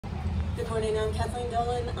Good morning, I'm Kathleen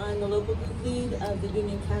Dolan. I'm the local group lead of the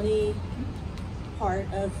Union County part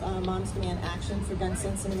of Moms Demand Action for Gun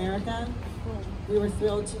Sense in America. We were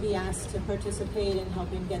thrilled to be asked to participate in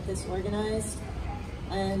helping get this organized,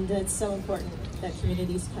 and it's so important that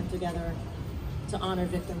communities come together to honor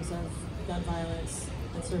victims of gun violence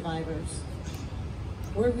and survivors.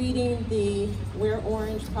 We're reading the Wear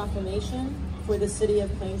Orange Proclamation for the city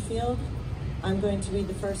of Plainfield. I'm going to read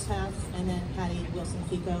the first half, and then Patty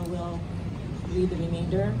Wilson-Fico will read the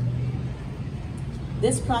remainder.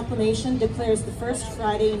 This proclamation declares the first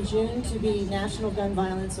Friday in June to be National Gun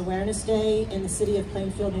Violence Awareness Day in the city of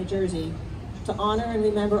Plainfield, New Jersey, to honor and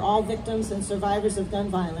remember all victims and survivors of gun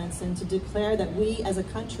violence, and to declare that we as a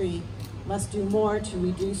country must do more to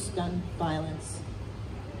reduce gun violence.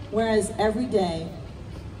 Whereas every day,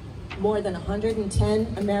 more than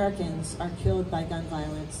 110 Americans are killed by gun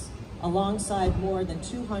violence, alongside more than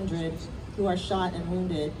 200 who are shot and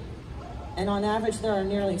wounded. And on average, there are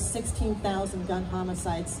nearly 16,000 gun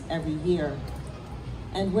homicides every year.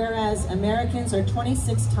 And whereas Americans are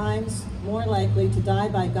 26 times more likely to die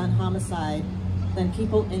by gun homicide than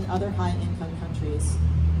people in other high-income countries.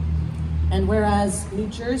 And whereas New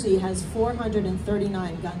Jersey has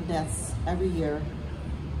 439 gun deaths every year,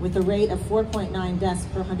 with a rate of 4.9 deaths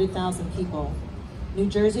per 100,000 people, New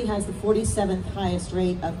Jersey has the 47th highest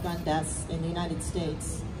rate of gun deaths in the United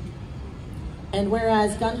States. And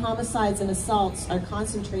whereas gun homicides and assaults are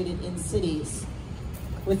concentrated in cities,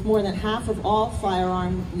 with more than half of all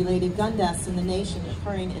firearm-related gun deaths in the nation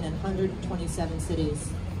occurring in 127 cities.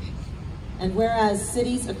 And whereas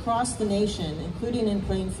cities across the nation, including in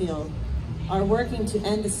Plainfield, are working to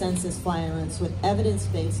end the senseless violence with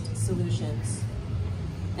evidence-based solutions.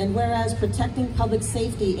 And whereas protecting public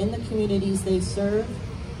safety in the communities they serve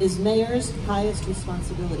is mayors' highest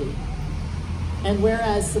responsibility. And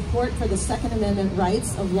whereas support for the Second Amendment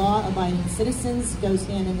rights of law-abiding citizens goes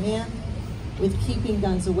hand in hand with keeping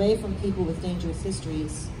guns away from people with dangerous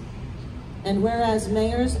histories. And whereas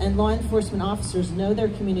mayors and law enforcement officers know their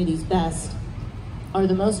communities best, are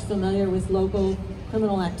the most familiar with local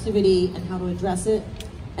criminal activity and how to address it,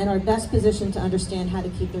 and are best positioned to understand how to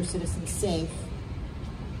keep their citizens safe.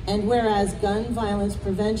 And whereas gun violence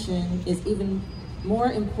prevention is even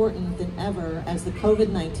more important than ever as the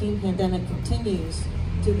COVID-19 pandemic continues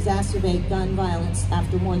to exacerbate gun violence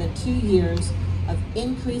after more than 2 years of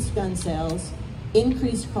increased gun sales,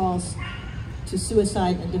 increased calls to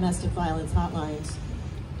suicide and domestic violence hotlines,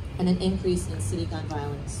 and an increase in city gun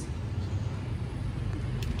violence.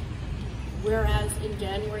 Whereas in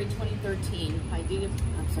January 2013,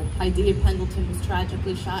 Hydea Pendleton was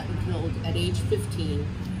tragically shot and killed at age 15,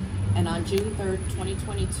 and on June 3rd,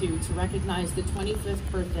 2022, to recognize the 25th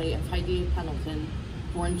birthday of Hydea Pendleton,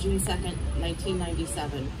 born June 2nd,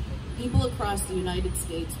 1997, people across the United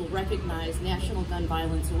States will recognize National Gun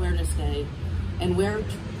Violence Awareness Day and wear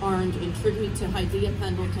orange in tribute to Hydea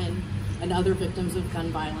Pendleton and other victims of gun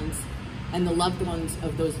violence and the loved ones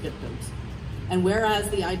of those victims. And whereas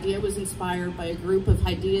the idea was inspired by a group of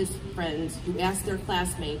Hydea's friends who asked their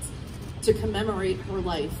classmates to commemorate her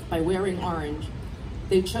life by wearing orange,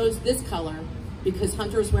 they chose this color because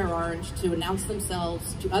hunters wear orange to announce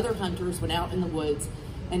themselves to other hunters when out in the woods,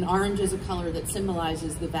 and orange is a color that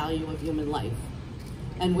symbolizes the value of human life.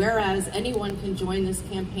 And whereas anyone can join this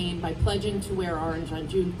campaign by pledging to wear orange on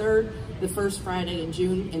June 3rd, the first Friday in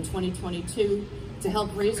June in 2022, to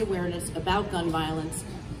help raise awareness about gun violence.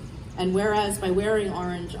 And whereas by wearing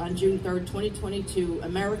orange on June 3rd, 2022,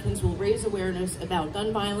 Americans will raise awareness about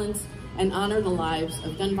gun violence and honor the lives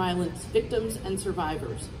of gun violence victims and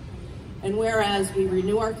survivors. And whereas we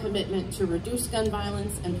renew our commitment to reduce gun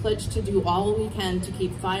violence and pledge to do all we can to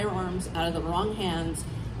keep firearms out of the wrong hands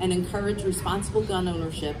and encourage responsible gun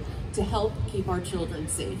ownership to help keep our children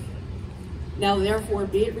safe. Now therefore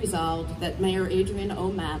be it resolved that Mayor Adrian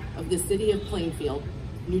O. Mapp of the city of Plainfield,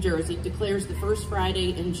 New Jersey, declares the first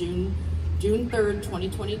Friday in June 3rd,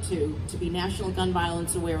 2022 to be National Gun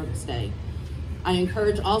Violence Awareness Day. I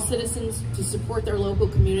encourage all citizens to support their local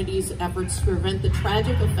communities' efforts to prevent the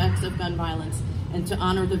tragic effects of gun violence and to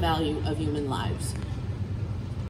honor the value of human lives.